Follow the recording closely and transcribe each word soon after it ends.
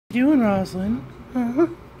Doing, Roslyn? Huh?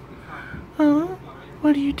 Huh?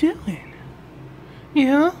 What are you doing?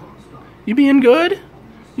 Yeah? You being good?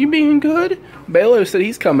 You being good? Balo said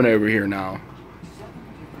he's coming over here now.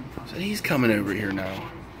 Said he's coming over here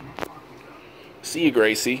now. See you,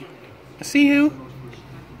 Gracie. I see you.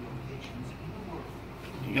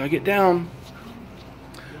 You gotta get down.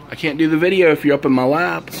 I can't do the video if you're up in my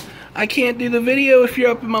lap. I can't do the video if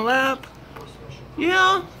you're up in my lap.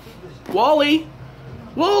 Yeah? Wally?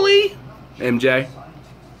 Wally? MJ?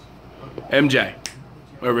 MJ.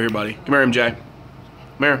 Over here, buddy. Come here, MJ.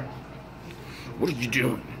 Come here. What are you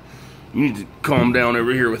doing? You need to calm down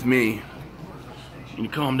over here with me. You need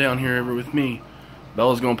to calm down here over with me.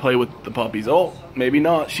 Bella's gonna play with the puppies. Oh, maybe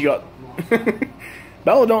not. She got...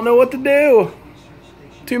 Bella don't know what to do.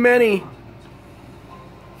 Too many.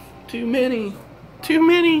 Too many. Too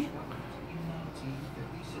many.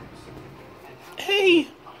 Hey,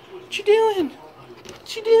 what you doing?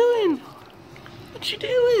 What you doing? What you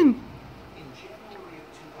doing?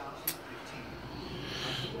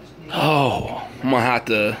 Oh, I'm gonna have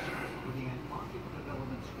to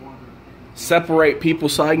separate people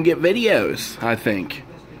so I can get videos, I think.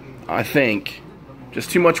 Just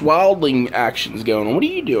too much wildling actions going on. What are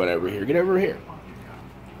you doing over here? Get over here.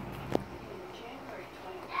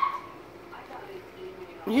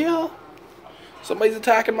 Yeah. Somebody's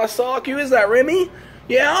attacking my sock. Who is that, Remy?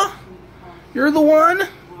 Yeah? You're the one?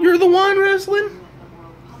 You're the one, Roslyn?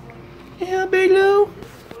 Yeah, Balo?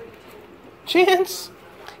 Chance?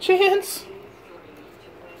 Chance?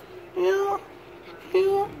 Yeah?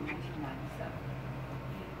 Yeah?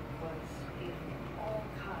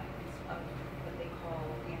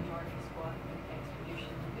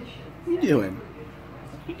 What are you doing?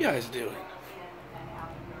 What are you guys doing?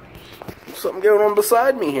 Something going on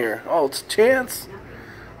beside me here. Oh, it's Chance.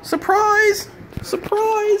 Surprise!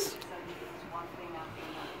 Surprise!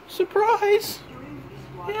 Surprise!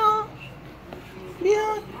 Yeah.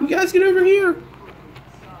 Yeah. You guys get over here.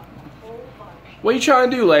 What are you trying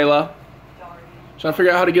to do, Layla? Trying to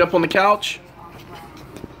figure out how to get up on the couch?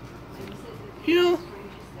 Yeah.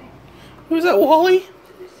 Who's that, Wally?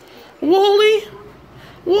 Wally?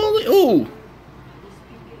 Wally? Oh!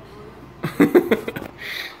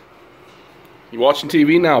 You watching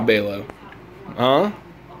TV now, Balo? Huh?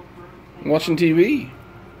 Watching TV?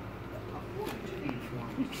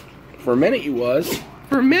 For a minute you was.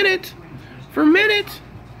 For a minute. For a minute.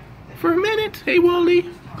 For a minute. Hey, Wally.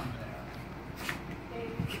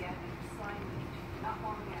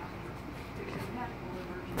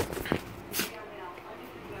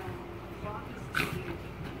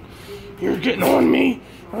 You're getting on me.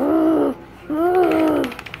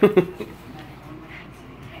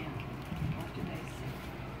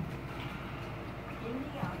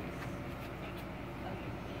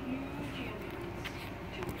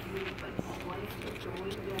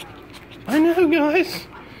 I know, guys.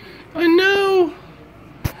 I know.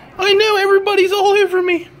 I know everybody's all over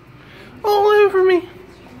me. All over me.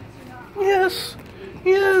 Yes.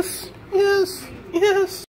 Yes. Yes. Yes.